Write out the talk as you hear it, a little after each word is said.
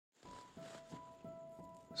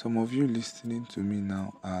Some of you listening to me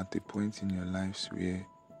now are at a point in your lives where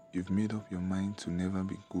you've made up your mind to never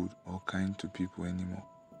be good or kind to people anymore.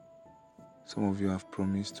 Some of you have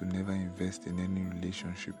promised to never invest in any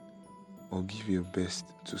relationship or give your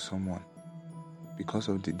best to someone because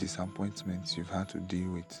of the disappointments you've had to deal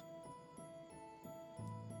with.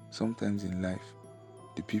 Sometimes in life,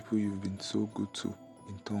 the people you've been so good to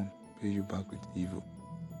in turn pay you back with evil.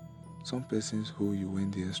 Some persons who you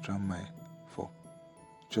went the extra mile for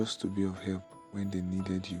just to be of help when they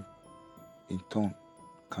needed you, in turn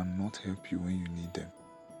cannot help you when you need them.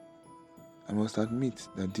 I must admit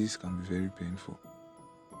that this can be very painful.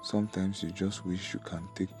 Sometimes you just wish you can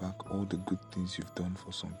take back all the good things you've done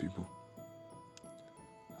for some people.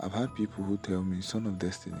 I've had people who tell me, "Son of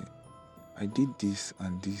Destiny, I did this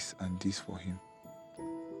and this and this for him."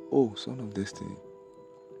 "Oh, Son of Destiny,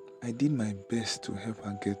 I did my best to help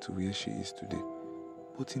her get to where she is today.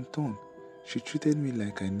 But in turn, she treated me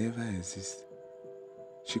like I never exist.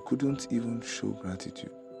 She couldn't even show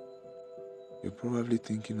gratitude." You're probably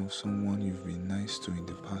thinking of someone you've been nice to in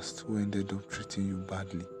the past who ended up treating you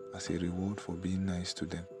badly as a reward for being nice to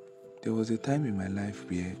them. There was a time in my life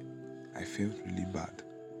where I felt really bad.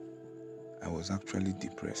 I was actually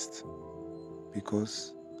depressed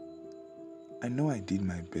because I know I did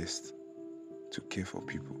my best to care for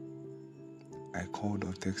people. I called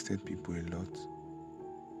or texted people a lot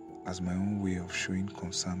as my own way of showing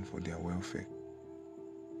concern for their welfare.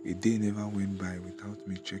 A day never went by without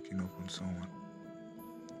me checking up on someone.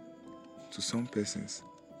 To some persons,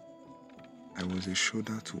 I was a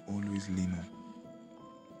shoulder to always lean on.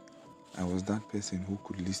 I was that person who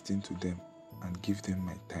could listen to them and give them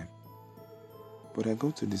my time. But I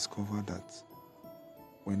got to discover that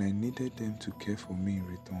when I needed them to care for me in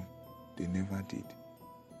return, they never did.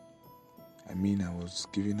 I mean, I was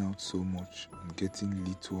giving out so much and getting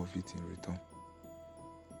little of it in return.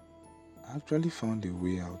 I actually found a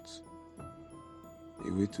way out,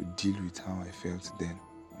 a way to deal with how I felt then.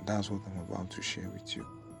 And that's what I'm about to share with you.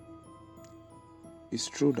 It's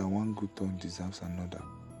true that one good turn deserves another,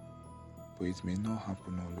 but it may not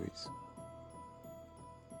happen always.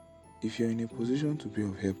 If you're in a position to be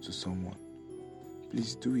of help to someone,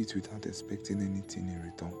 please do it without expecting anything in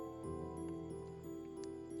return.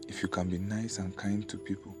 If you can be nice and kind to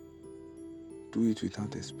people, do it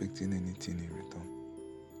without expecting anything in return.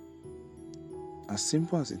 As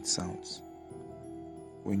simple as it sounds,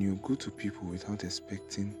 when you're good to people without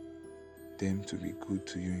expecting them to be good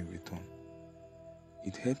to you in return,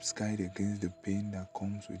 it helps guide against the pain that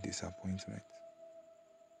comes with disappointment.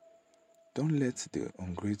 Don't let the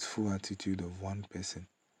ungrateful attitude of one person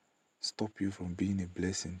stop you from being a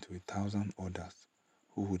blessing to 1,000 others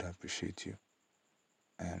who would appreciate you.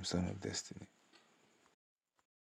 I am Son of Destiny.